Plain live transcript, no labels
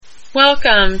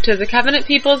Welcome to the Covenant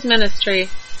People's Ministry.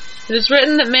 It is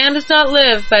written that man does not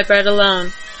live by bread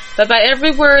alone, but by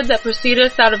every word that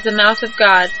proceedeth out of the mouth of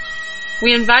God.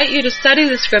 We invite you to study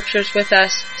the Scriptures with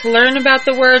us to learn about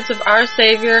the words of our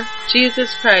Savior,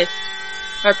 Jesus Christ.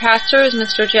 Our pastor is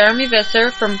Mr. Jeremy Visser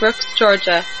from Brooks,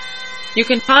 Georgia. You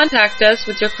can contact us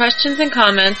with your questions and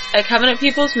comments at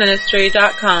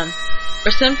covenantpeoplesministry.com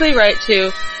or simply write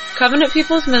to Covenant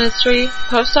People's Ministry,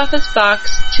 Post Office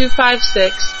Box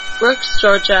 256, Brooks,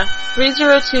 Georgia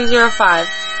 30205.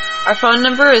 Our phone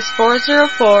number is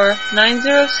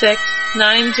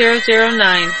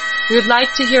 404-906-9009. We would like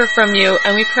to hear from you,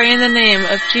 and we pray in the name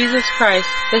of Jesus Christ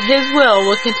that His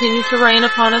will continue to reign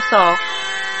upon us all.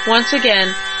 Once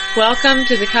again, welcome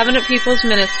to the Covenant People's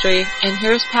Ministry, and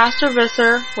here's Pastor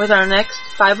Visser with our next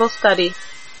Bible study.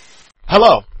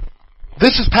 Hello,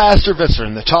 this is Pastor Visser,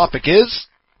 and the topic is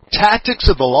Tactics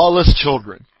of the Lawless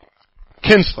Children.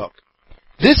 Kinsfolk.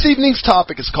 This evening's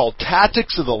topic is called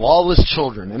Tactics of the Lawless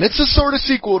Children, and it's a sort of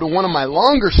sequel to one of my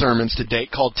longer sermons to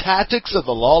date called Tactics of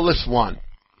the Lawless One.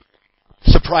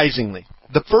 Surprisingly,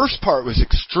 the first part was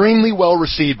extremely well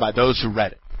received by those who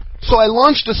read it. So I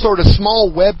launched a sort of small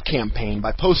web campaign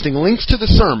by posting links to the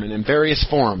sermon in various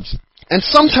forums, and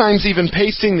sometimes even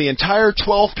pasting the entire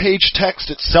 12-page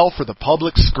text itself for the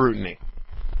public's scrutiny.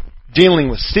 Dealing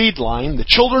with seed line, the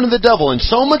children of the devil, and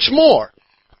so much more,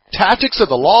 Tactics of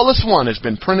the Lawless One has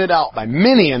been printed out by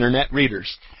many internet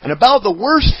readers, and about the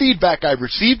worst feedback I've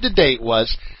received to date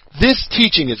was, this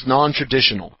teaching is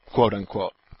non-traditional,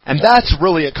 quote-unquote. And that's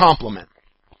really a compliment.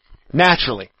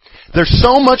 Naturally, there's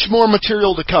so much more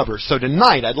material to cover, so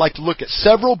tonight I'd like to look at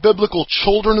several biblical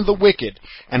children of the wicked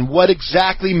and what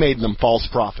exactly made them false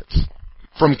prophets.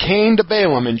 From Cain to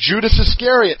Balaam and Judas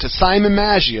Iscariot to Simon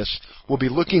Magus, we'll be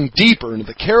looking deeper into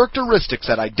the characteristics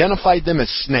that identified them as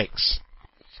snakes.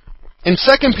 In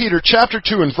 2 Peter chapter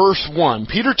 2 and verse 1,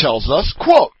 Peter tells us,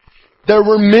 quote, "There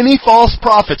were many false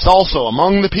prophets also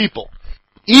among the people,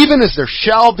 even as there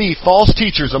shall be false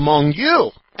teachers among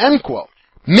you," end quote.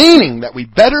 Meaning that we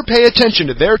better pay attention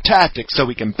to their tactics so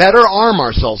we can better arm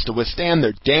ourselves to withstand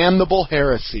their damnable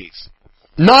heresies.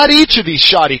 Not each of these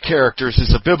shoddy characters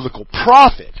is a biblical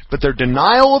prophet, but their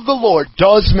denial of the Lord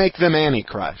does make them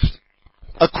Antichrist.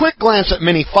 A quick glance at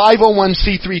many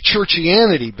 501c3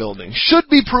 churchianity buildings should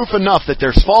be proof enough that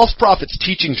there's false prophets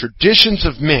teaching traditions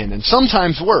of men, and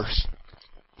sometimes worse.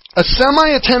 A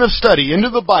semi-attentive study into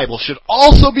the Bible should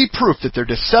also be proof that their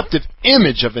deceptive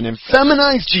image of an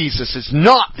effeminized Jesus is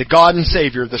not the God and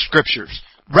Savior of the Scriptures,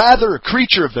 rather a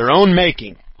creature of their own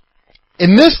making.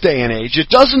 In this day and age, it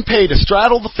doesn't pay to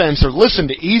straddle the fence or listen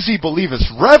to easy believers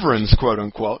reverends,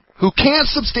 quote-unquote, who can't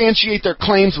substantiate their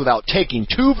claims without taking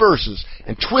two verses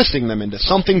and twisting them into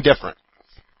something different.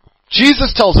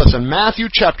 Jesus tells us in Matthew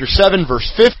chapter 7, verse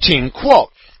 15,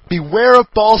 quote, "Beware of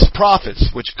false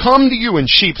prophets, which come to you in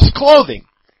sheep's clothing,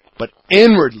 but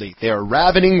inwardly they are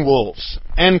ravening wolves,"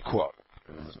 end quote.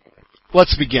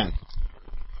 Let's begin.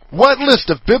 What list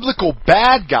of biblical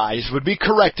bad guys would be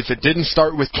correct if it didn't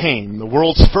start with Cain, the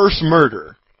world's first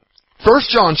murderer? 1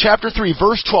 John chapter 3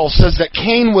 verse 12 says that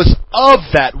Cain was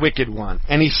of that wicked one,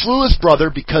 and he slew his brother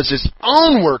because his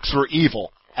own works were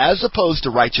evil, as opposed to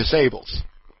righteous Abel's.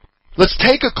 Let's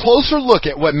take a closer look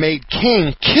at what made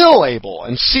Cain kill Abel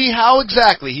and see how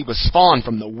exactly he was spawned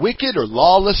from the wicked or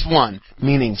lawless one,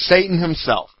 meaning Satan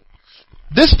himself.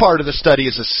 This part of the study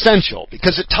is essential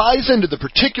because it ties into the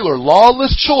particular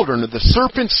lawless children of the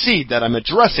serpent seed that I'm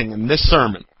addressing in this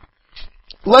sermon.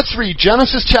 Let's read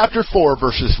Genesis chapter 4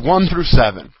 verses 1 through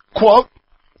 7. Quote,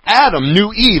 "Adam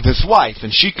knew Eve his wife,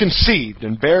 and she conceived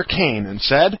and bare Cain, and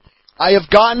said, I have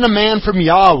gotten a man from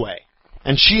Yahweh.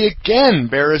 And she again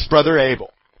bare his brother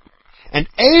Abel. And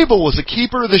Abel was a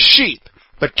keeper of the sheep,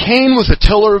 but Cain was a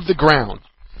tiller of the ground.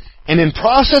 And in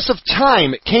process of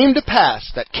time it came to pass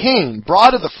that Cain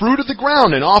brought of the fruit of the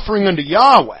ground an offering unto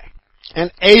Yahweh.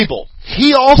 And Abel,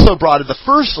 he also brought of the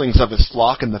firstlings of his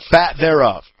flock and the fat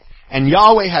thereof. And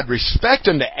Yahweh had respect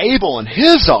unto Abel and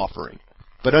his offering,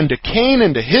 but unto Cain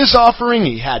and to his offering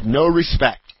he had no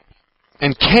respect.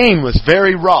 And Cain was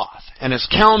very wroth, and his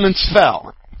countenance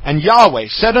fell. And Yahweh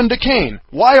said unto Cain,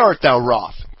 Why art thou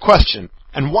wroth? Question.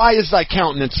 And why is thy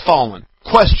countenance fallen?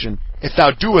 Question. If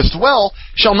thou doest well,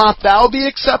 shall not thou be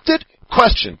accepted?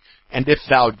 Question. And if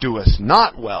thou doest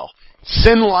not well,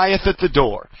 sin lieth at the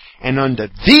door, and unto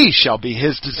thee shall be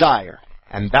his desire,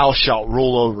 and thou shalt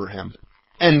rule over him.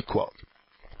 End quote.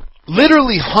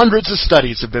 Literally hundreds of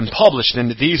studies have been published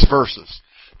into these verses.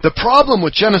 The problem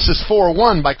with Genesis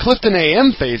 4:1 by Clifton A.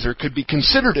 Emphaser could be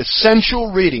considered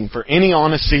essential reading for any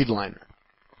honest seedliner.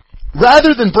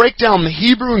 Rather than break down the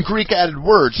Hebrew and Greek added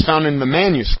words found in the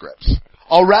manuscripts,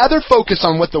 I'll rather focus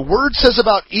on what the Word says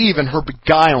about Eve and her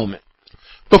beguilement.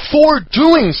 Before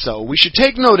doing so, we should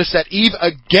take notice that Eve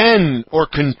again, or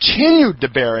continued to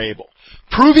bear Abel,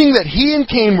 proving that he and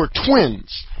Cain were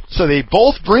twins, so they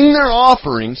both bring their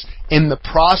offerings in the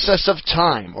process of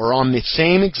time, or on the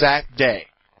same exact day.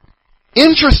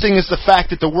 Interesting is the fact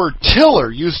that the word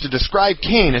tiller used to describe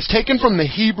Cain is taken from the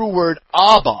Hebrew word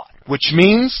abad, which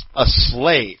means a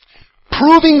slave,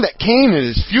 proving that Cain and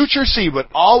his future seed would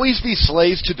always be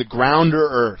slaves to the ground or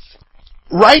earth.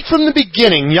 Right from the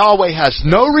beginning, Yahweh has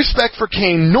no respect for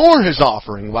Cain nor his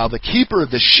offering, while the keeper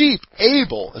of the sheep,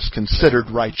 Abel, is considered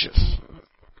righteous.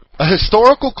 A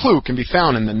historical clue can be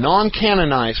found in the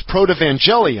non-canonized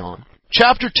Protevangelion,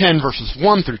 chapter 10, verses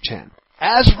 1 through 10,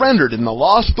 as rendered in the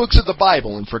lost books of the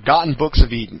Bible and forgotten books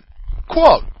of Eden.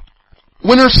 Quote,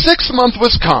 "When her 6th month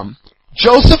was come,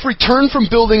 Joseph returned from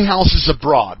building houses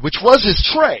abroad, which was his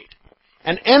trade,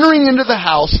 and entering into the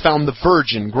house found the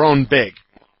virgin grown big.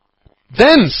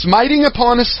 Then, smiting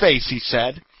upon his face, he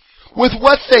said, With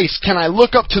what face can I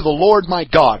look up to the Lord my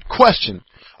God? Question.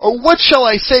 Or what shall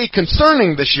I say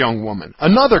concerning this young woman?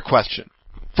 Another question.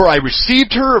 For I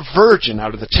received her a virgin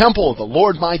out of the temple of the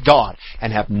Lord my God,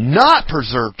 and have not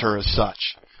preserved her as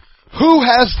such. Who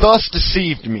has thus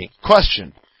deceived me?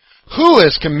 Question. Who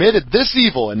has committed this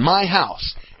evil in my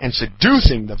house, and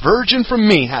seducing the virgin from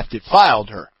me hath defiled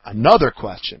her? Another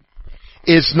question.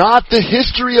 Is not the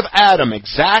history of Adam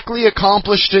exactly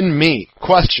accomplished in me?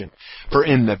 Question. For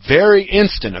in the very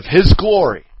instant of his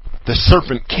glory, the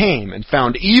serpent came and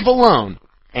found Eve alone,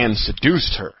 and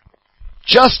seduced her.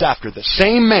 Just after the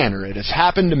same manner it has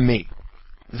happened to me.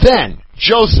 Then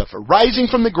Joseph, arising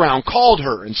from the ground, called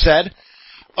her and said,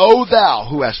 O thou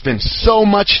who hast been so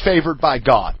much favored by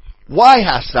God, why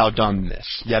hast thou done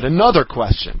this? Yet another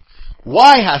question.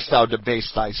 Why hast thou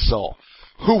debased thy soul,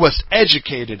 who wast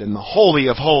educated in the Holy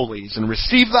of Holies, and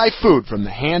received thy food from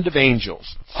the hand of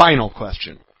angels? Final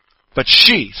question. But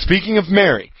she, speaking of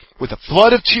Mary, with a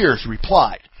flood of tears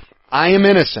replied, I am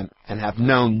innocent, and have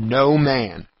known no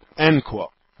man. End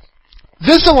quote.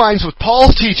 This aligns with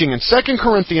Paul's teaching in 2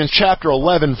 Corinthians chapter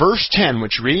 11, verse 10,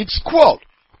 which reads, quote,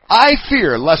 I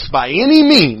fear lest by any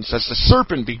means, as the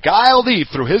serpent beguiled Eve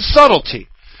through his subtlety,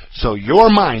 so your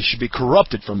mind should be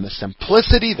corrupted from the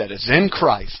simplicity that is in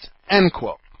Christ. End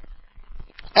quote.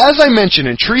 As I mentioned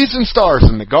in Trees and Stars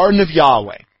in the Garden of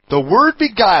Yahweh, the word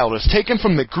beguiled is taken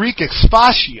from the Greek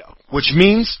expatio, which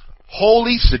means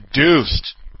wholly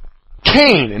seduced.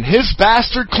 Cain and his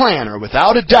bastard clan are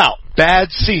without a doubt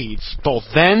bad seeds, both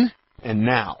then and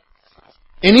now.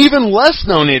 An even less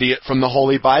known idiot from the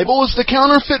Holy Bible is the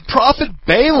counterfeit prophet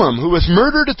Balaam, who was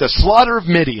murdered at the slaughter of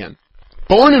Midian.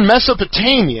 Born in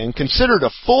Mesopotamia and considered a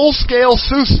full-scale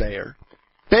soothsayer,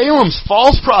 Balaam's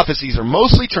false prophecies are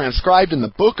mostly transcribed in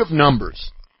the book of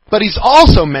Numbers. But he's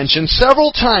also mentioned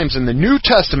several times in the New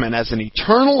Testament as an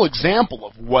eternal example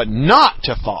of what not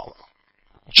to follow.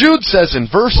 Jude says in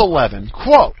verse 11,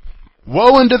 quote,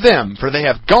 Woe unto them, for they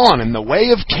have gone in the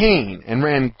way of Cain, and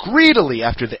ran greedily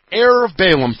after the error of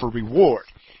Balaam for reward,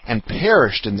 and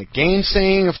perished in the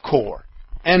gainsaying of Kor.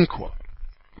 End quote.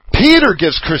 Peter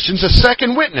gives Christians a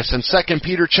second witness in 2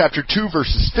 Peter chapter 2,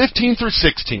 verses 15 through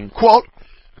 16, quote,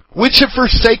 Which have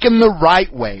forsaken the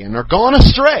right way, and are gone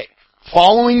astray,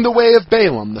 following the way of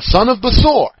Balaam, the son of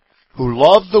Besor, who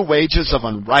loved the wages of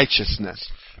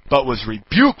unrighteousness, but was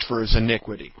rebuked for his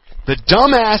iniquity. The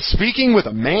dumb ass, speaking with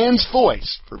a man's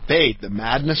voice, forbade the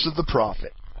madness of the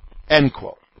prophet. End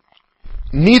quote.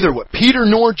 Neither what Peter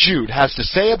nor Jude has to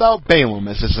say about Balaam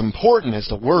is as important as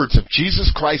the words of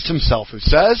Jesus Christ himself, who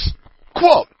says,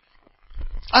 quote,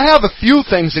 I have a few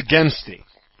things against thee,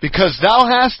 because thou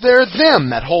hast there them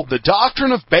that hold the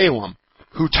doctrine of Balaam,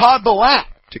 who taught Balak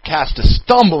to cast a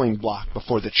stumbling block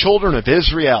before the children of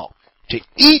Israel, to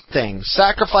eat things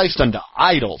sacrificed unto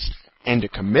idols, and to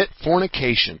commit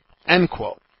fornication. End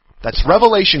quote. That's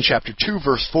Revelation chapter 2,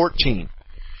 verse 14.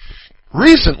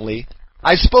 Recently,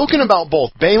 I've spoken about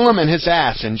both Balaam and his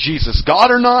ass in Jesus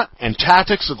God or Not and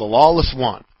Tactics of the Lawless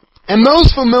One. And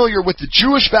those familiar with the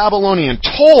Jewish Babylonian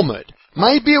Talmud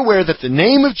might be aware that the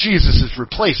name of Jesus is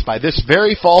replaced by this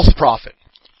very false prophet.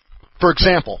 For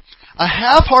example, a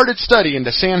half-hearted study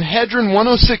into Sanhedrin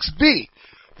 106b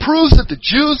proves that the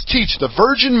Jews teach the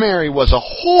Virgin Mary was a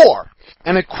whore,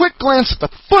 and a quick glance at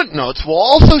the footnotes will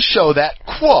also show that,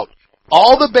 quote,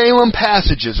 all the Balaam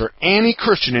passages are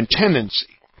anti-Christian in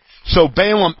tendency, so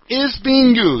Balaam is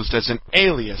being used as an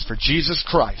alias for Jesus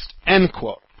Christ, end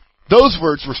quote. Those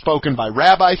words were spoken by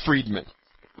Rabbi Friedman.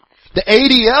 The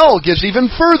ADL gives even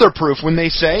further proof when they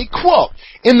say, quote,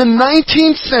 in the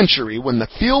 19th century, when the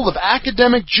field of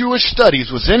academic Jewish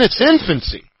studies was in its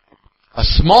infancy, A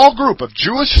small group of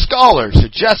Jewish scholars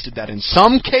suggested that in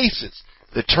some cases,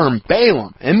 the term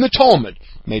Balaam in the Talmud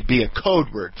may be a code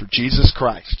word for Jesus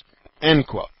Christ. End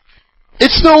quote.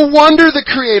 It's no wonder the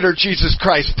Creator, Jesus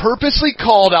Christ, purposely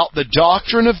called out the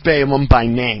doctrine of Balaam by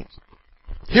name.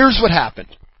 Here's what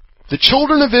happened. The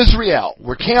children of Israel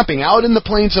were camping out in the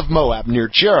plains of Moab near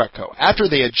Jericho after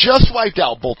they had just wiped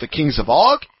out both the kings of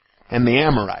Og and the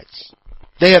Amorites.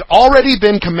 They had already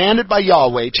been commanded by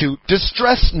Yahweh to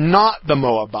distress not the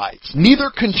Moabites, neither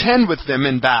contend with them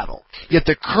in battle. Yet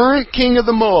the current king of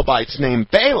the Moabites, named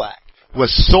Balak,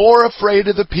 was sore afraid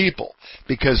of the people,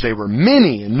 because they were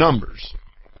many in numbers.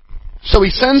 So he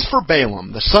sends for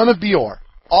Balaam, the son of Beor,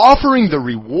 offering the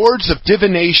rewards of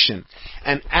divination,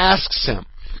 and asks him,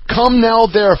 "Come now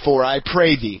therefore, I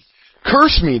pray thee,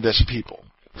 curse me this people,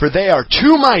 for they are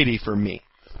too mighty for me.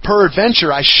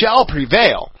 Peradventure I shall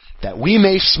prevail, that we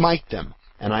may smite them,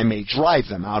 and I may drive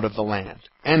them out of the land."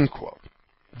 End quote.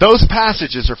 Those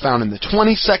passages are found in the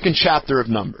 22nd chapter of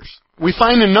Numbers. We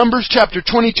find in Numbers chapter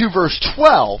 22 verse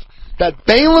 12 that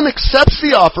Balaam accepts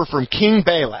the offer from King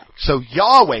Balak. So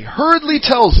Yahweh hurriedly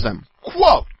tells them,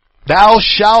 quote, "Thou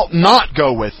shalt not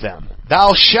go with them.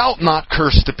 Thou shalt not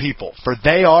curse the people, for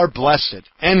they are blessed."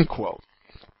 End quote.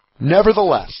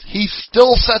 Nevertheless, he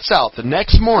still sets out the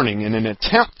next morning in an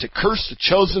attempt to curse the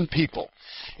chosen people.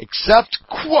 Except,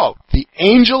 quote, "the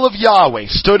angel of Yahweh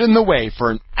stood in the way for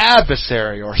an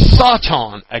adversary or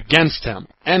Satan against him."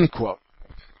 End quote.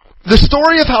 The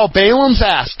story of how Balaam's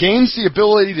ass gains the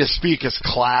ability to speak is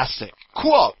classic.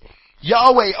 Quote,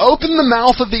 "Yahweh opened the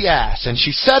mouth of the ass, and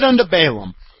she said unto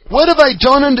Balaam, What have I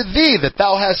done unto thee that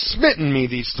thou hast smitten me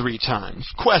these 3 times?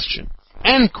 Question.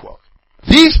 End quote.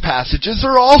 These passages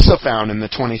are also found in the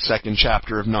 22nd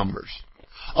chapter of Numbers.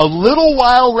 A little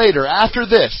while later after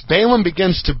this, Balaam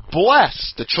begins to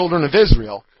bless the children of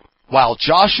Israel, while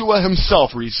Joshua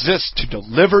himself resists to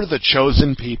deliver the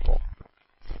chosen people.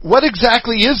 What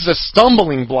exactly is the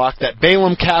stumbling block that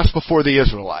Balaam cast before the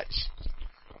Israelites?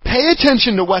 Pay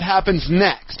attention to what happens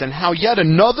next and how yet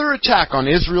another attack on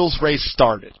Israel's race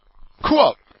started.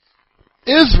 Quote,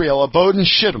 "Israel abode in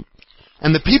Shittim,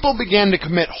 and the people began to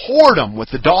commit whoredom with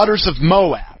the daughters of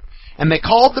Moab. And they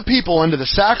called the people unto the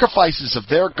sacrifices of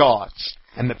their gods.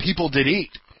 And the people did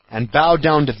eat, and bowed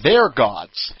down to their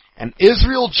gods. And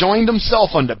Israel joined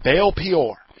himself unto Baal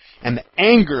Peor. And the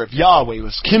anger of Yahweh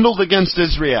was kindled against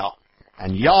Israel.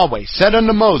 And Yahweh said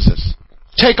unto Moses,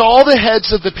 Take all the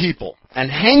heads of the people,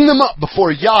 and hang them up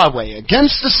before Yahweh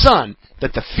against the sun,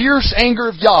 that the fierce anger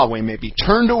of Yahweh may be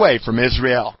turned away from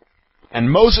Israel.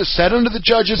 And Moses said unto the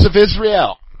judges of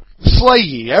Israel, Slay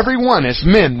ye every one as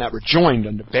men that were joined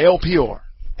unto Baal Peor."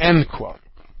 End quote.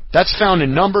 That's found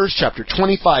in Numbers chapter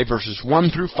 25 verses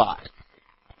 1 through 5.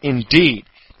 Indeed,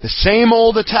 the same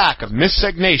old attack of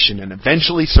miscegnation and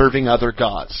eventually serving other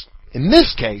gods. In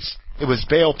this case, it was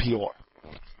Baal Peor.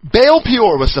 Baal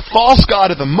Peor was the false god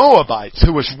of the Moabites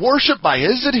who was worshipped by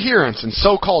his adherents in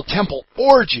so-called temple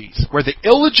orgies, where the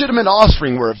illegitimate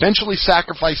offspring were eventually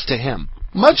sacrificed to him,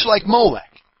 much like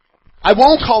Molech. I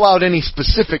won't call out any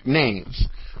specific names,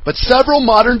 but several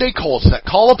modern-day cults that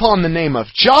call upon the name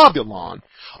of Jabulon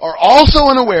are also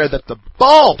unaware that the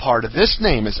Baal part of this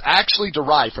name is actually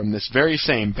derived from this very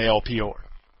same Baal Peor.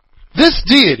 This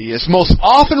deity is most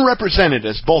often represented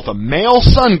as both a male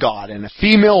sun god and a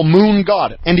female moon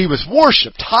goddess, and he was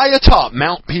worshipped high atop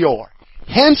Mount Peor,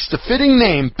 hence the fitting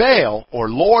name Baal, or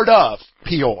Lord of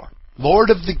Peor, Lord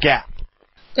of the Gap.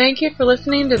 Thank you for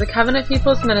listening to the Covenant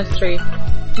People's Ministry.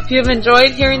 If you have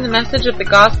enjoyed hearing the message of the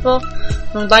gospel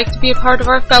and would like to be a part of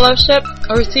our fellowship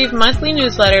or receive monthly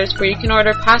newsletters where you can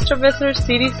order Pastor Visser's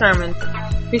CD sermons,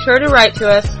 be sure to write to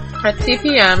us at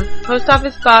CPM, Post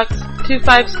Office Box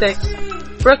 256,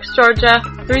 Brooks, Georgia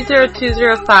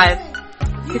 30205.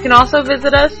 You can also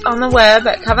visit us on the web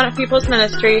at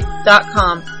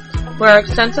covenantpeoplesministry.com, where our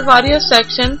extensive audio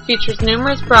section features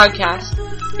numerous broadcasts.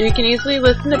 You can easily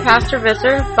listen to Pastor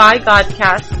Visser by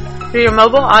Godcast through your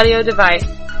mobile audio device.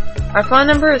 Our phone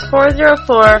number is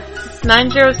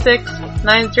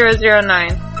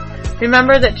 404-906-9009.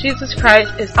 Remember that Jesus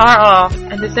Christ is our all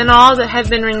and is in all that have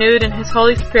been renewed in His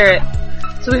Holy Spirit.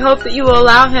 So we hope that you will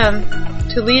allow Him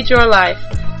to lead your life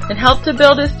and help to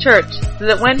build His church so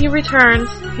that when He returns,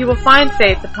 He will find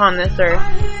faith upon this earth.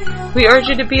 We urge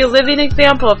you to be a living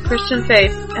example of Christian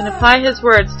faith and apply His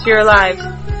words to your lives.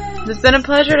 It has been a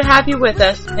pleasure to have you with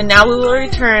us, and now we will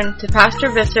return to Pastor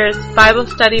Visser's Bible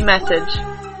study message.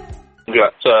 We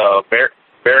got Barry,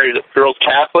 the girl's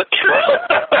Catholic.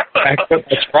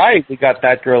 That's right. We got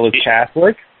that girl is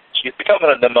Catholic. She's becoming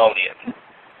a pneumonian.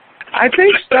 I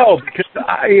think so, because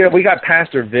we got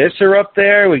Pastor Visser up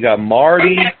there. We got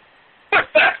Marty.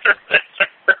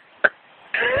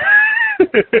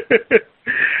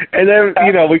 And then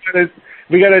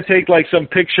we gotta take like some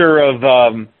picture of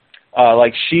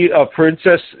like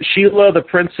Princess Sheila the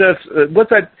Princess.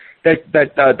 What's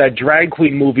that drag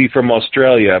queen movie from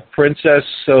Australia, Princess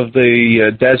of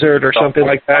the Desert or something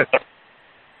like that?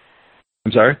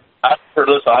 I'm sorry? I've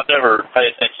never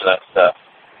paid attention to that stuff.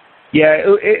 Yeah,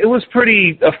 it was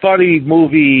a funny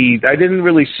movie. I didn't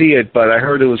really see it, but I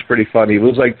heard it was pretty funny. It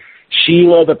was like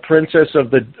Sheila, the Princess of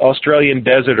the Australian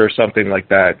Desert or something like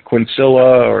that.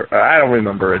 Quincilla, or I don't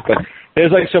remember it, but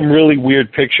there's like some really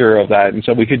weird picture of that, and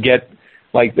so we could get,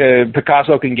 like,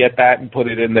 Picasso can get that and put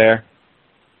it in there.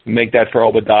 Make that for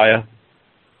Obadiah.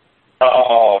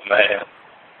 Oh, man.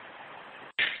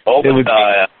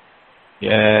 Obadiah.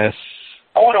 Yes.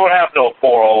 I wonder what happened to a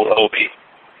poor old Obi.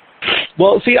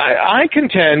 Well, see, I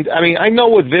contend, I know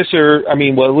what Visser, at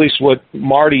least what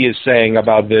Marty is saying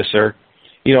about Visser.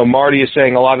 Marty is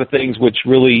saying a lot of things which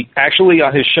really, actually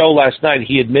on his show last night,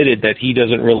 he admitted that he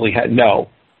doesn't really know.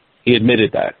 He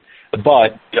admitted that.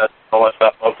 But, yeah,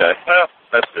 okay, well,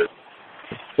 that's good.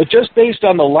 But just based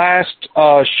on the last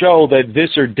show that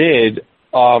Visser did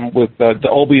with the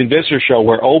Obie and Visser show,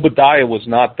 where Obadiah was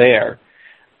not there,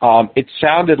 it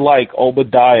sounded like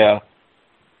Obadiah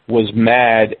was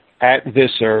mad at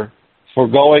Visser for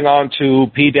going on to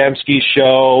P. Dembski's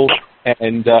show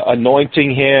and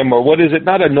anointing him, or what is it?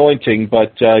 Not anointing,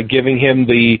 but giving him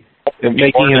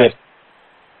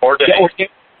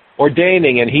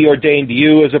ordaining, and he ordained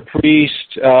you as a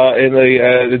priest in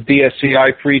the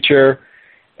DSCI preacher,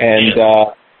 and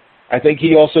I think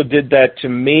he also did that to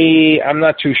me. I'm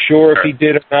not too sure if he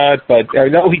did or not, but I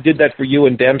know he did that for you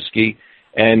and Dembski,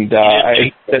 and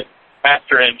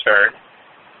Pastor Intern.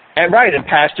 And right, and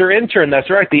Pastor Intern, that's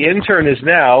right. The intern is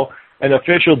now an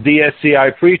official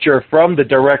DSCI preacher from the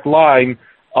direct line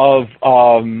of,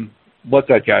 what's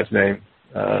that guy's name?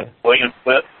 William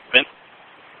Swift?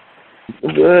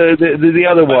 The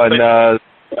other one.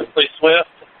 Wesley Swift?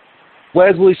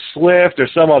 Wesley Swift or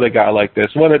some other guy like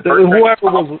this. Whoever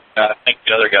was... I think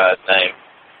the other guy's name.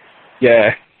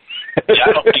 Yeah. Yeah,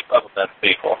 I don't keep up with them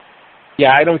people.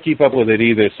 Yeah, I don't keep up with it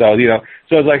either. So,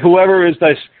 so it's like whoever is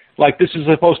this... Like, this is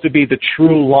supposed to be the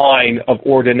true line of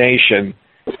ordination.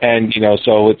 And,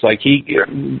 so it's like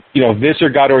Visser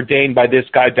got ordained by this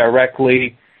guy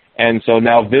directly. And so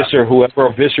now Visser, whoever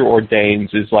Visser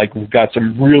ordains, is like, we've got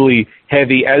some really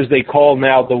heavy, as they call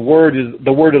now, the word of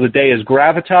the day is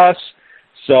gravitas.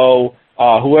 So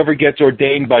whoever gets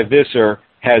ordained by Visser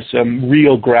has some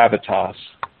real gravitas.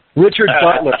 Richard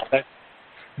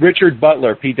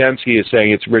Butler, P. Dembski is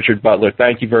saying it's Richard Butler.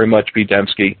 Thank you very much, P.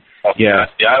 Dembski. Yeah,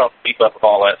 I don't keep up with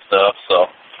all that stuff. So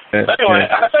anyway,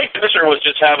 I think Visser was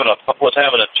just having a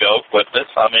joke with this.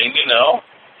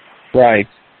 Right,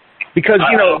 because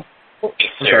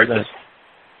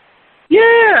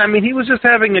yeah, he was just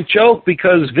having a joke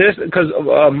because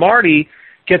Marty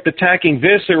kept attacking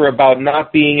Visser about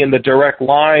not being in the direct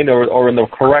line or in the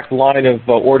correct line of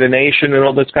ordination and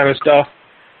all this kind of stuff.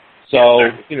 So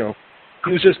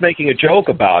he was just making a joke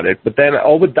about it, but then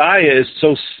Obadiah is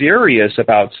so serious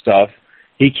about stuff,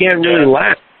 he can't really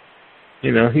laugh.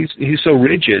 He's so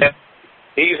rigid.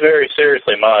 He's very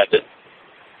seriously minded.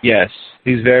 Yes,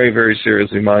 he's very, very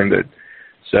seriously minded.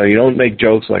 So you don't make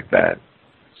jokes like that.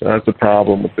 So that's the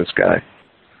problem with this guy.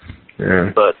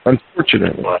 Yeah, but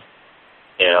unfortunately.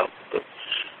 Yeah.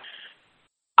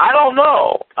 I don't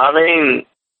know.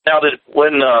 Now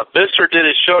when Visser did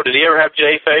his show, did he ever have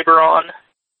Jay Faber on?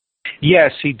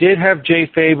 Yes, he did have Jay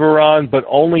Faber on, but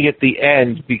only at the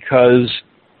end because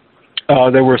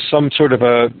there were some sort of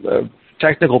a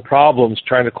technical problems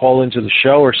trying to call into the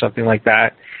show or something like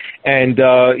that, and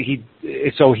he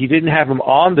didn't have him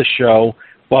on the show.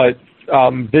 But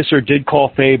Visser did call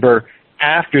Faber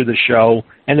after the show,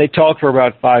 and they talked for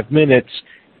about 5 minutes.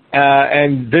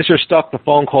 And Visser stuck the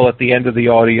phone call at the end of the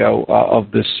audio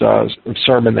of this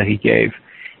sermon that he gave.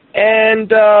 And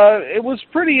it was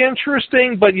pretty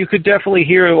interesting, but you could definitely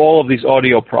hear all of these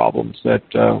audio problems that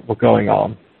were going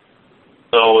on.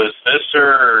 So is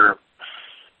Visser...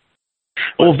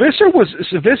 Well,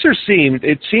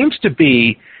 it seems to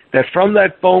be that from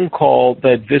that phone call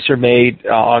that Visser made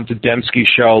onto Dembski's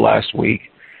show last week,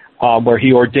 where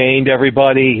he ordained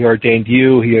everybody, he ordained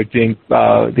you, he ordained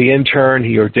the intern,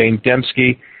 he ordained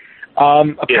Dembski.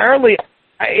 Apparently...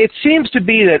 It seems to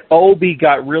be that Obie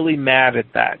got really mad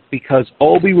at that because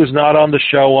Obie was not on the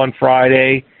show on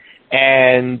Friday,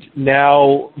 and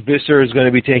now Visser is going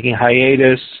to be taking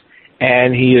hiatus,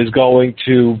 and he is going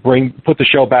to put the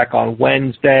show back on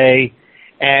Wednesday.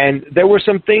 And there were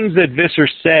some things that Visser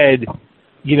said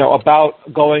about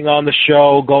going on the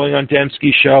show, going on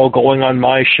Dembski's show, going on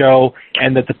my show,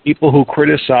 and that the people who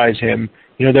criticize him,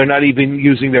 they're not even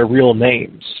using their real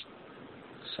names.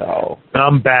 So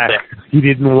I'm back. He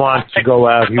didn't want to go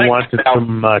out. He wanted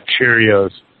some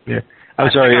Cheerios. Yeah. I'm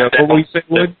sorry. What were you saying,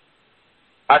 Wood?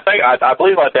 I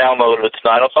believe I downloaded it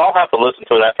tonight, so I'll have to listen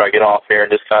to it after I get off here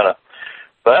and just kind of.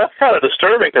 But that's kind of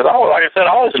disturbing because, like I said,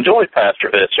 I always enjoyed Pastor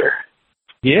Visser.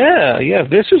 Yeah.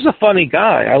 Visser's a funny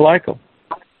guy. I like him.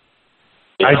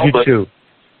 I do too.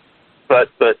 But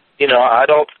I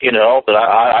don't. But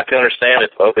I can understand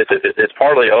it's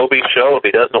partly Obi's show. If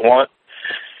he doesn't want,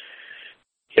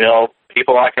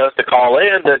 people like us to call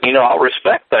in, then I'll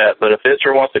respect that. But if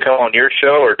Visser wants to come on your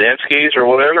show or Dembski's or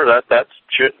whatever, that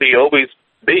should be Obi's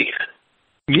beef.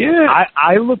 Yeah,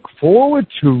 I look forward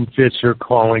to Visser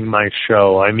calling my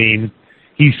show. I mean,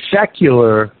 he's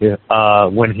secular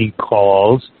when he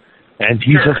calls, and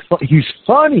he's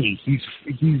funny. He's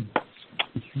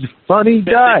a funny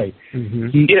guy.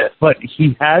 Mm-hmm. But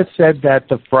he has said that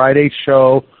the Friday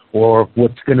show, or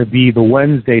what's going to be the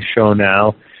Wednesday show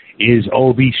now, is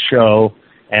Obi's show,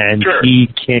 and he's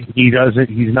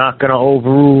not going to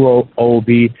overrule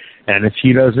Obi, and if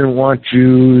he doesn't want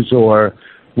Jews or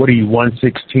what are you,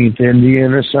 1/16th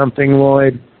Indian or something,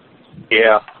 Lloyd?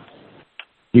 Yeah.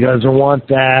 He doesn't want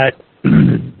that.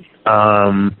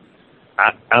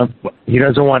 He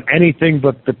doesn't want anything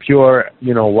but the pure,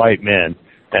 white man.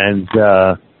 And,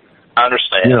 I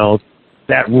understand.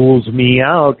 That rules me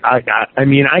out. I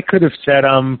mean, I could have said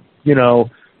I'm,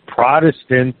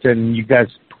 Protestant, and you guys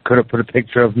could have put a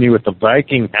picture of me with the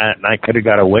Viking hat, and I could have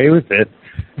got away with it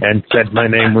and said my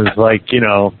name was like,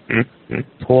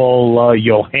 Paul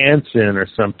Johansson or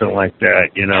something like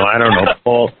that. I don't know,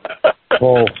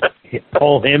 Paul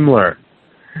Himmler.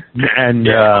 And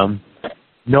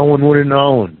no one would have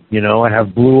known. I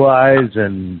have blue eyes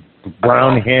and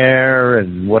brown hair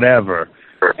and whatever.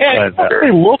 And but, you don't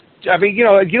really look,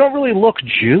 you don't really look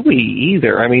Jewy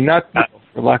either. I mean, not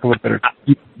for lack of a better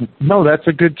term. No, that's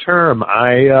a good term.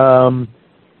 I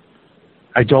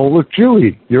don't look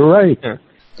Jewy. You're right. Yeah.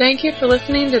 Thank you for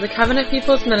listening to the Covenant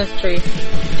People's Ministry.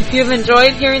 If you have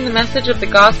enjoyed hearing the message of the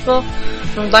gospel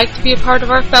and would like to be a part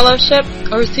of our fellowship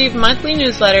or receive monthly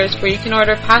newsletters where you can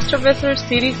order Pastor Visser's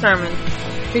CD sermons,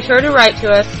 be sure to write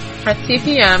to us at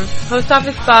CPM, Post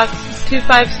Office Box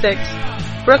 256,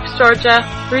 Brooks, Georgia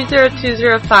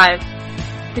 30205.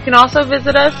 You can also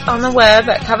visit us on the web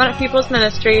at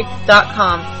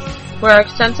covenantpeoplesministry.com, where our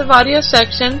extensive audio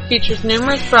section features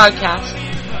numerous broadcasts.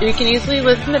 You can easily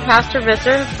listen to Pastor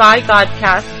Visser by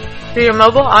Godcast through your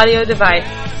mobile audio device.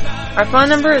 Our phone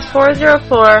number is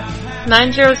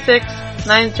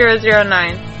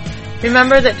 404-906-9009.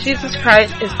 Remember that Jesus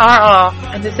Christ is our all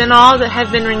and is in all that have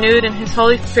been renewed in His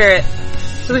Holy Spirit.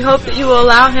 So we hope that you will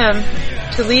allow Him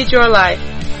to lead your life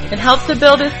and help to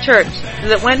build His church so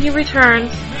that when He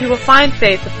returns, He will find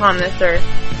faith upon this earth.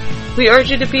 We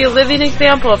urge you to be a living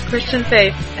example of Christian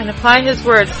faith and apply His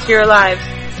words to your lives.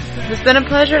 It's been a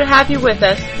pleasure to have you with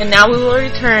us, and now we will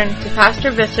return to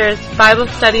Pastor Visser's Bible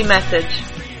study message.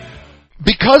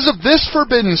 Because of this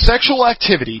forbidden sexual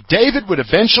activity, David would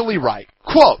eventually write,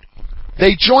 quote,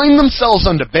 "They joined themselves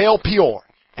unto Baal Peor,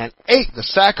 and ate the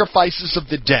sacrifices of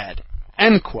the dead."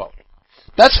 End quote.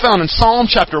 That's found in Psalm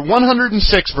chapter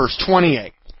 106, verse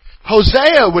 28.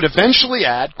 Hosea would eventually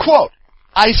add, quote,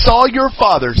 "I saw your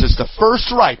fathers as the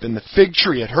first ripe in the fig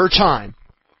tree at her time.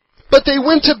 But they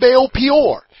went to Baal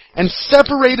Peor, and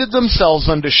separated themselves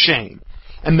unto shame,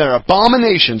 and their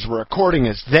abominations were according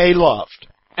as they loved."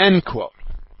 End quote.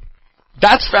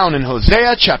 That's found in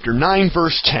Hosea chapter 9,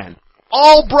 verse 10.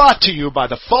 All brought to you by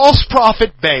the false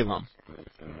prophet Balaam.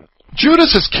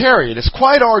 Judas Iscariot is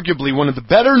quite arguably one of the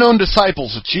better-known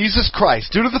disciples of Jesus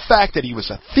Christ due to the fact that he was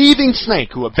a thieving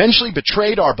snake who eventually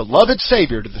betrayed our beloved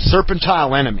Savior to the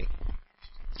serpentine enemy.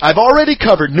 I've already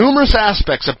covered numerous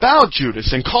aspects about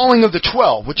Judas and calling of the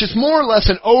 12, which is more or less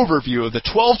an overview of the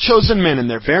 12 chosen men in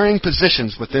their varying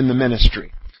positions within the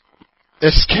ministry.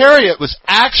 Iscariot was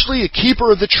actually a keeper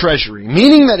of the treasury,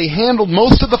 meaning that he handled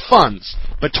most of the funds,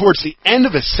 but towards the end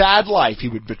of his sad life he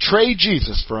would betray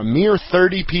Jesus for a mere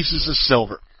 30 pieces of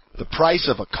silver, the price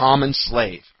of a common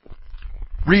slave.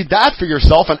 Read that for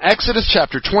yourself in Exodus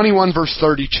chapter 21, verse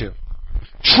 32.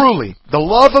 Truly, the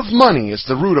love of money is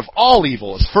the root of all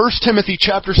evil, as 1 Timothy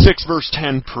chapter 6, verse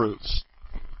 10 proves.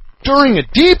 During a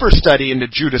deeper study into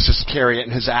Judas Iscariot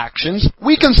and his actions,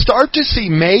 we can start to see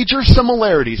major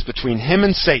similarities between him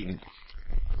and Satan.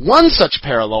 One such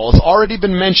parallel has already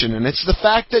been mentioned, and it's the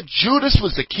fact that Judas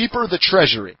was the keeper of the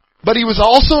treasury, but he was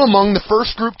also among the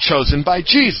first group chosen by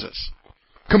Jesus.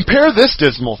 Compare this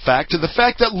dismal fact to the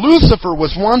fact that Lucifer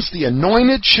was once the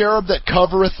anointed cherub that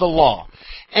covereth the law,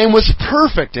 and was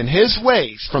perfect in his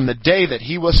ways from the day that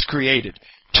he was created,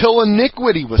 till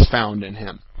iniquity was found in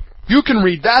him. You can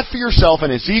read that for yourself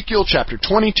in Ezekiel chapter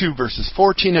 22, verses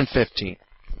 14 and 15.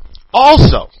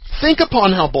 Also, think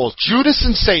upon how both Judas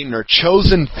and Satan are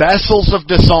chosen vessels of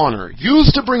dishonor,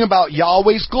 used to bring about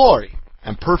Yahweh's glory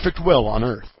and perfect will on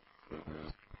earth.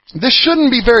 This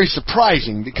shouldn't be very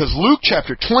surprising, because Luke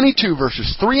chapter 22,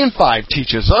 verses 3 and 5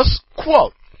 teaches us,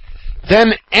 quote,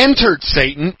 "Then entered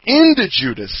Satan into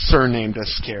Judas, surnamed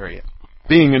Iscariot,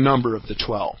 being a number of the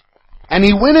 12. And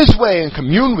he went his way and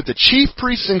communed with the chief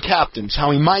priests and captains,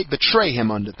 how he might betray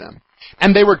him unto them.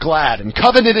 And they were glad and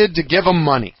coveted to give him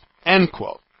money." End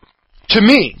quote. To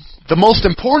me, the most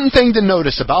important thing to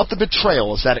notice about the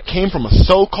betrayal is that it came from a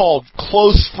so-called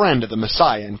close friend of the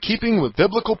Messiah, in keeping with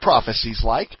biblical prophecies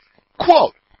like,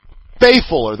 quote,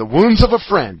 "Faithful are the wounds of a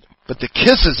friend, but the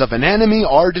kisses of an enemy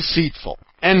are deceitful."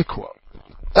 End quote.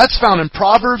 That's found in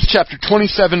Proverbs chapter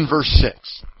 27, verse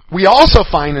 6. We also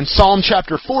find in Psalm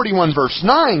chapter 41, verse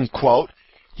 9, quote,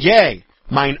 "Yea,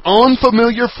 mine own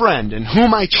familiar friend, in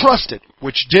whom I trusted,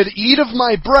 which did eat of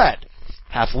my bread,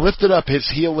 hath lifted up his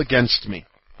heel against me."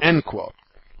 End quote.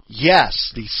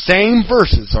 Yes, these same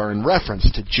verses are in reference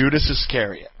to Judas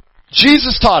Iscariot.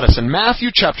 Jesus taught us in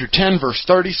Matthew chapter 10, verse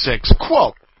 36,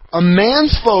 quote, "A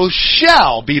man's foes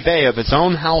shall be they of his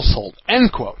own household."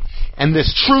 End quote. And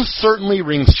this truth certainly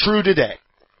rings true today.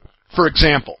 For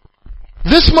example,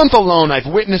 this month alone I've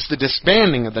witnessed the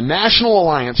disbanding of the National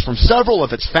Alliance from several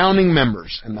of its founding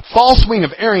members, and the false wing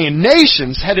of Aryan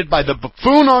nations headed by the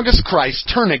buffoon August Christ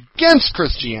turn against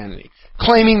Christianity,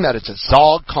 claiming that it's a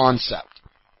Zog concept.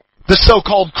 The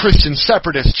so-called Christian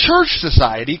Separatist Church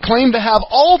Society claimed to have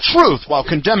all truth while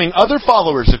condemning other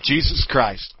followers of Jesus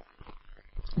Christ.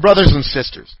 Brothers and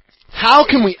sisters, how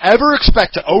can we ever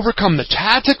expect to overcome the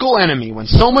tactical enemy when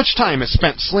so much time is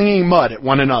spent slinging mud at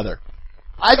one another?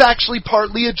 I've actually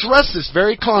partly addressed this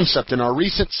very concept in our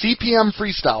recent CPM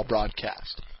Freestyle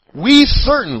broadcast. We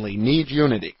certainly need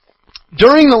unity.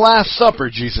 During the Last Supper,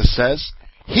 Jesus says,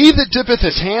 "He that dippeth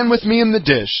his hand with me in the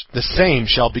dish, the same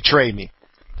shall betray me.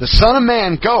 The Son of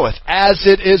Man goeth as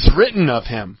it is written of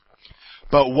him.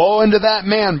 But woe unto that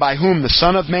man by whom the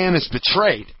Son of Man is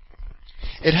betrayed.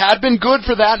 It had been good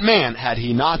for that man had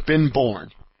he not been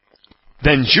born."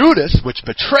 Then Judas, which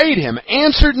betrayed him,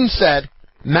 answered and said,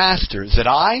 "Master, is it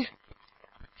I?"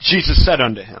 Jesus said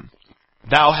unto him,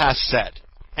 "Thou hast said."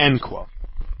 End quote.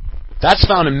 That's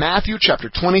found in Matthew chapter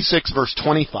 26, verse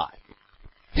 25.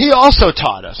 He also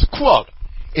taught us, quote,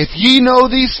 "If ye know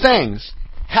these things,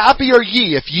 happy are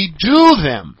ye if ye do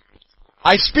them.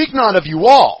 I speak not of you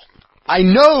all. I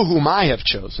know whom I have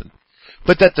chosen.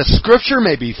 But that the scripture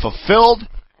may be fulfilled,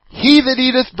 he that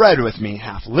eateth bread with me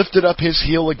hath lifted up his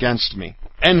heel against me."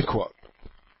 End quote.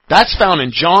 That's found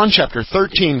in John chapter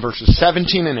 13, verses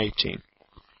 17 and 18.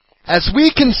 As we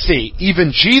can see,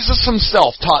 even Jesus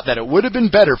himself taught that it would have been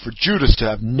better for Judas to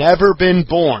have never been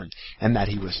born, and that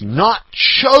he was not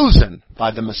chosen by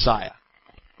the Messiah.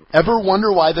 Ever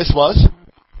wonder why this was?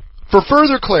 For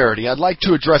further clarity, I'd like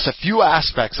to address a few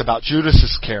aspects about Judas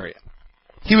Iscariot.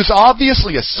 He was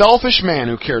obviously a selfish man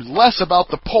who cared less about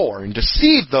the poor and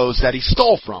deceived those that he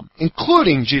stole from,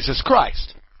 including Jesus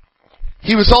Christ.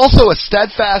 He was also a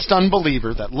steadfast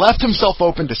unbeliever that left himself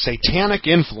open to satanic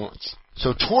influence.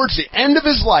 So towards the end of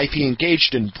his life, he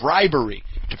engaged in bribery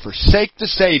to forsake the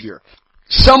Savior,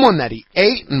 someone that he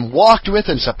ate and walked with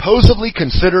and supposedly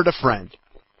considered a friend.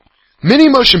 Many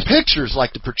motion pictures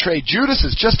like to portray Judas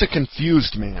as just a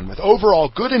confused man with overall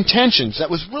good intentions that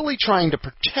was really trying to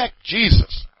protect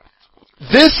Jesus.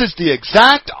 This is the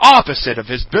exact opposite of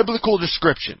his biblical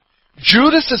description.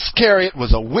 Judas Iscariot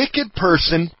was a wicked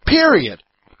person, period.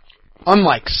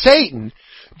 Unlike Satan,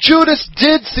 Judas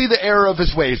did see the error of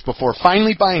his ways before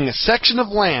finally buying a section of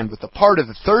land with a part of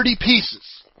the 30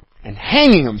 pieces and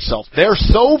hanging himself there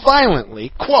so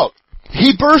violently, quote,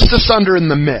 "He burst asunder in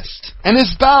the mist, and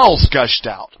his bowels gushed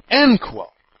out." End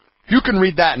quote. You can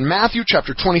read that in Matthew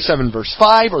chapter 27, verse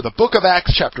 5, or the book of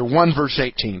Acts chapter 1, verse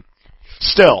 18.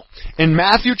 Still, in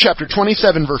Matthew chapter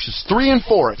 27, verses 3 and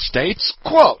 4, it states,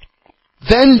 quote,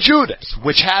 "Then Judas,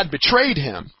 which had betrayed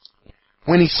him,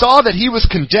 when he saw that he was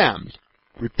condemned,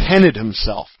 repented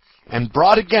himself, and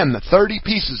brought again the 30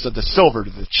 pieces of the silver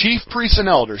to the chief priests and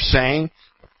elders, saying,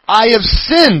 I have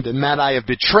sinned in that I have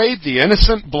betrayed the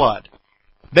innocent blood.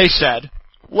 They said,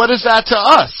 What is that to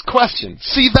us? Question,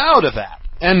 see thou to that.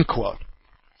 End quote.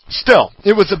 Still,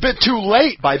 it was a bit too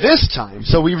late by this time,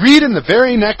 so we read in the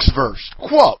very next verse,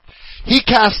 quote, He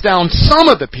cast down some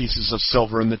of the pieces of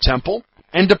silver in the temple,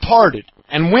 and departed,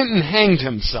 and went and hanged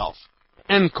himself."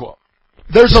 End quote.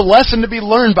 There's a lesson to be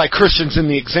learned by Christians in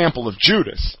the example of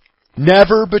Judas.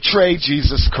 Never betray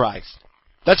Jesus Christ.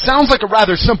 That sounds like a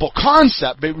rather simple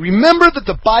concept, but remember that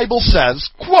the Bible says,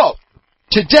 quote,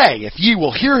 "Today, if ye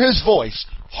will hear his voice,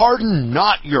 harden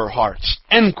not your hearts."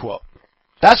 End quote.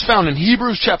 That's found in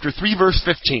Hebrews chapter 3, verse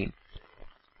 15.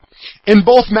 In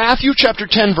both Matthew chapter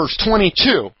 10, verse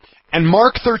 22, and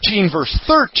Mark 13, verse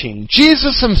 13,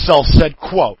 Jesus himself said,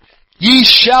 quote, "Ye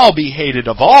shall be hated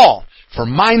of all for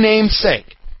my name's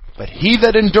sake, but he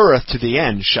that endureth to the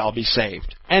end shall be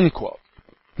saved." End quote.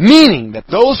 Meaning that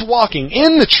those walking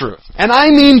in the truth, and I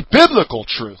mean biblical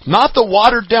truth, not the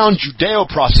watered-down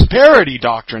Judeo-prosperity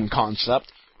doctrine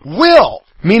concept, will,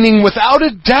 meaning without a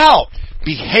doubt,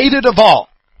 be hated of all.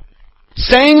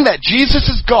 Saying that Jesus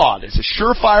is God is a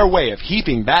surefire way of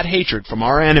heaping that hatred from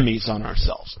our enemies on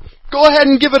ourselves. Go ahead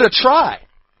and give it a try.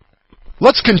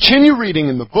 Let's continue reading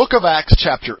in the book of Acts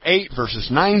chapter 8, verses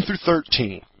 9 through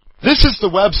 13. This is the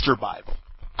Webster Bible.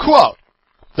 Quote,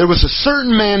 "There was a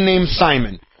certain man named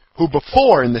Simon, who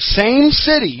before in the same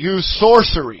city used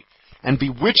sorcery, and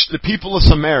bewitched the people of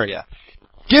Samaria,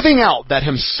 giving out that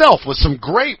himself was some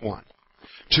great one,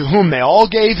 to whom they all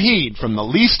gave heed, from the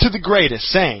least to the greatest,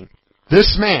 saying,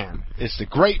 This man is the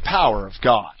great power of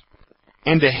God.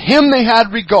 And to him they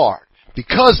had regard,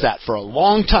 because that for a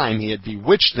long time he had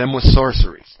bewitched them with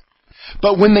sorceries.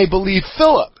 But when they believed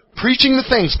Philip, preaching the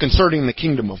things concerning the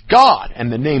kingdom of God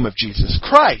and the name of Jesus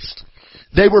Christ,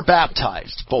 they were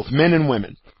baptized, both men and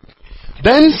women.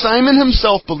 Then Simon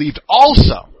himself believed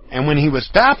also, and when he was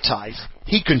baptized,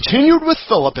 he continued with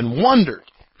Philip and wondered,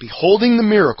 beholding the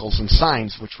miracles and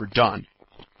signs which were done."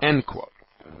 End quote.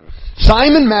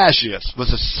 Simon Magus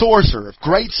was a sorcerer of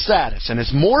great status, and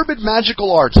his morbid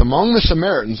magical arts among the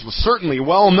Samaritans was certainly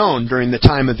well known during the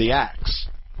time of the Acts.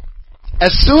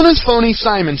 As soon as phony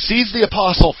Simon sees the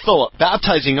Apostle Philip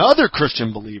baptizing other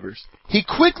Christian believers, he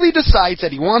quickly decides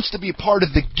that he wants to be part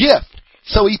of the gift,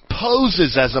 so he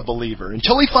poses as a believer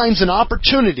until he finds an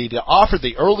opportunity to offer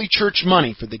the early church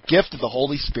money for the gift of the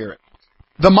Holy Spirit.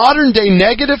 The modern-day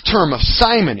negative term of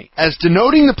simony, as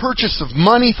denoting the purchase of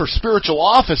money for spiritual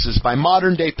offices by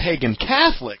modern-day pagan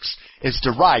Catholics, is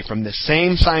derived from this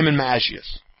same Simon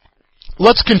Magus.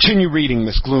 Let's continue reading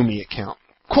this gloomy account.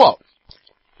 Quote,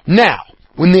 "Now,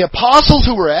 when the apostles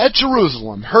who were at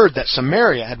Jerusalem heard that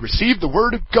Samaria had received the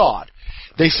word of God,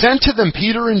 they sent to them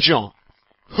Peter and John,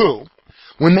 who,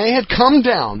 when they had come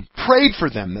down, prayed for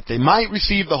them that they might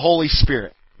receive the Holy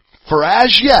Spirit. For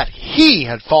as yet he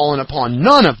had fallen upon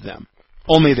none of them,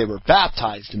 only they were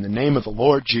baptized in the name of the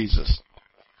Lord Jesus.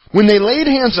 When they laid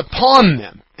hands upon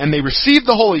them, and they received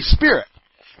the Holy Spirit,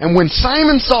 and when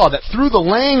Simon saw that through the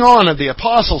laying on of the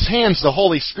apostles' hands the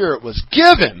Holy Spirit was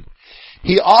given,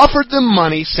 he offered them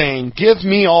money, saying, Give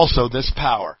me also this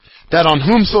power, that on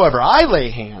whomsoever I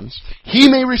lay hands, he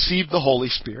may receive the Holy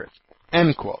Spirit."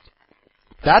 End quote.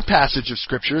 That passage of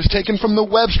Scripture is taken from the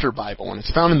Webster Bible, and it's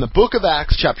found in the book of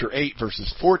Acts, chapter 8,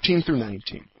 verses 14 through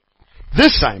 19.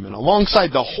 This Simon,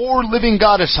 alongside the whore living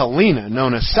goddess Helena,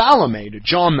 known as Salome to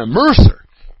John the Mercer,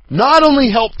 not only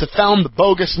helped to found the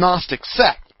bogus Gnostic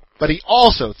sect, but he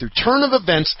also, through turn of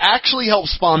events, actually helped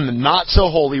spawn the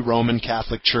not-so-holy Roman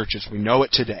Catholic Church as we know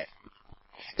it today.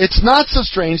 It's not so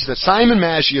strange that Simon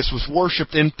Magus was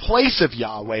worshipped in place of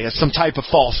Yahweh as some type of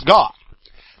false god.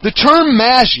 The term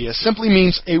Magus simply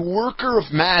means a worker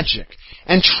of magic,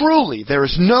 and truly there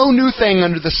is no new thing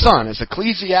under the sun, as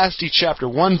Ecclesiastes chapter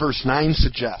 1 verse 9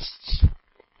 suggests.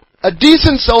 A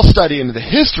decent self-study into the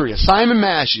history of Simon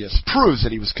Magus proves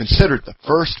that he was considered the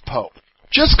first pope.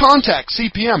 Just contact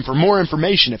CPM for more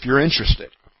information if you're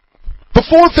interested.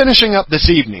 Before finishing up this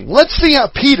evening, let's see how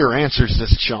Peter answers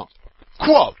this chump.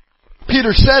 Quote,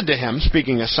 "Peter said to him,"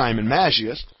 speaking of Simon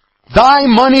Magus, "Thy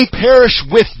money perish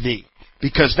with thee,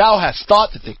 because thou hast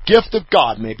thought that the gift of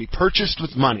God may be purchased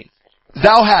with money.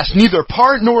 Thou hast neither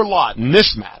part nor lot in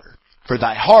this matter, for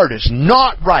thy heart is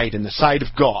not right in the sight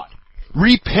of God.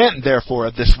 Repent therefore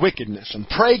of this wickedness, and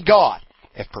pray God,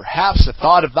 if perhaps the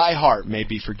thought of thy heart may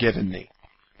be forgiven thee.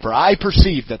 For I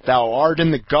perceive that thou art in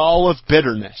the gall of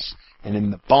bitterness, and in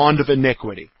the bond of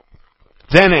iniquity."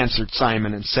 Then answered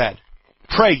Simon and said,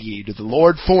 "Pray ye to the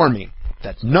Lord for me,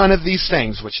 that none of these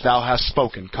things which thou hast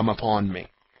spoken come upon me."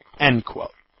 End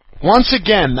quote. Once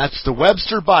again, that's the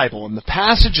Webster Bible, and the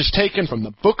passage is taken from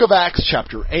the book of Acts,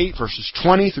 chapter 8, verses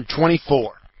 20 through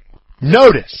 24.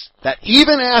 Notice that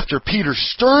even after Peter's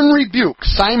stern rebuke,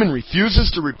 Simon refuses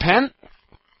to repent.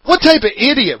 What type of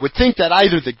idiot would think that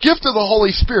either the gift of the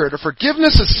Holy Spirit or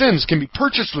forgiveness of sins can be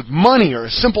purchased with money or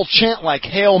a simple chant like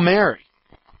Hail Mary?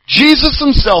 Jesus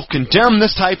himself condemned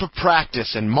this type of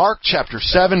practice in Mark chapter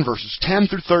 7, verses 10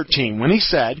 through 13, when he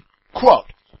said, quote,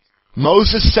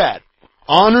 Moses said,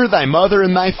 Honor thy mother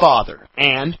and thy father,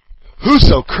 and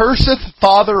whoso curseth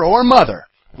father or mother,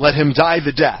 let him die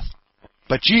the death.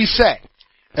 But ye say,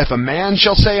 If a man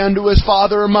shall say unto his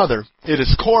father or mother, It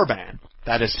is Corban,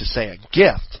 that is to say, a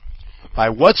gift, by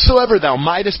whatsoever thou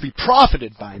mightest be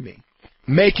profited by me,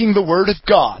 making the word of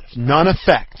God of none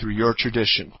effect through your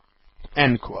tradition.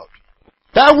 End quote.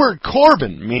 That word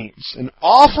Corban means an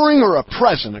offering or a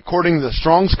present according to the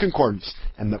Strong's Concordance,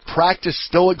 and the practice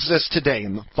still exists today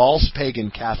in the false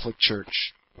pagan Catholic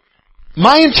Church.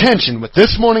 My intention with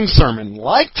this morning's sermon,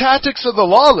 like Tactics of the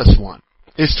Lawless One,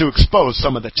 is to expose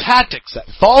some of the tactics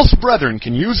that false brethren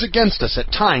can use against us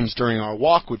at times during our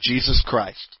walk with Jesus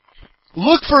Christ.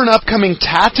 Look for an upcoming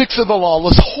Tactics of the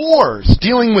Lawless Whores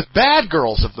dealing with bad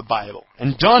girls of the Bible,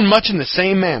 and done much in the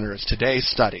same manner as today's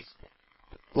study.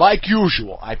 Like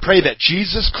usual, I pray that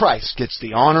Jesus Christ gets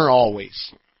the honor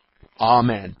always.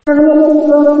 Amen. Thank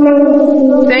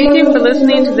you for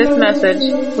listening to this message.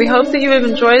 We hope that you have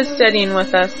enjoyed studying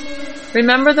with us.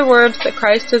 Remember the words that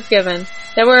Christ has given,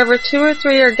 that wherever 2 or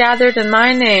 3 are gathered in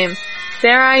my name,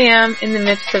 there I am in the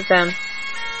midst of them.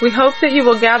 We hope that you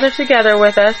will gather together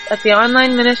with us at the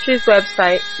online ministry's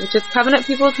website, which is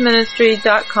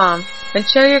covenantpeoplesministry.com, and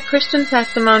share your Christian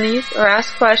testimonies or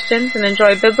ask questions and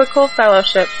enjoy biblical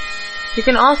fellowship. You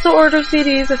can also order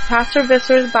CDs of Pastor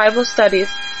Visser's Bible studies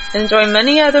and enjoy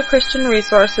many other Christian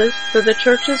resources through the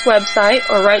church's website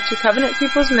or write to Covenant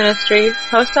People's Ministry,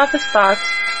 Post Office Box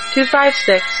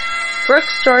 256,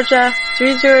 Brooks, Georgia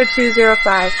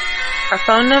 30205. Our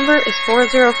phone number is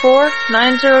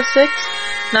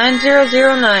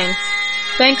 404-906-9009.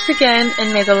 Thanks again,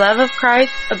 and may the love of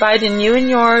Christ abide in you and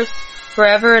yours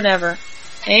forever and ever.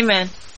 Amen.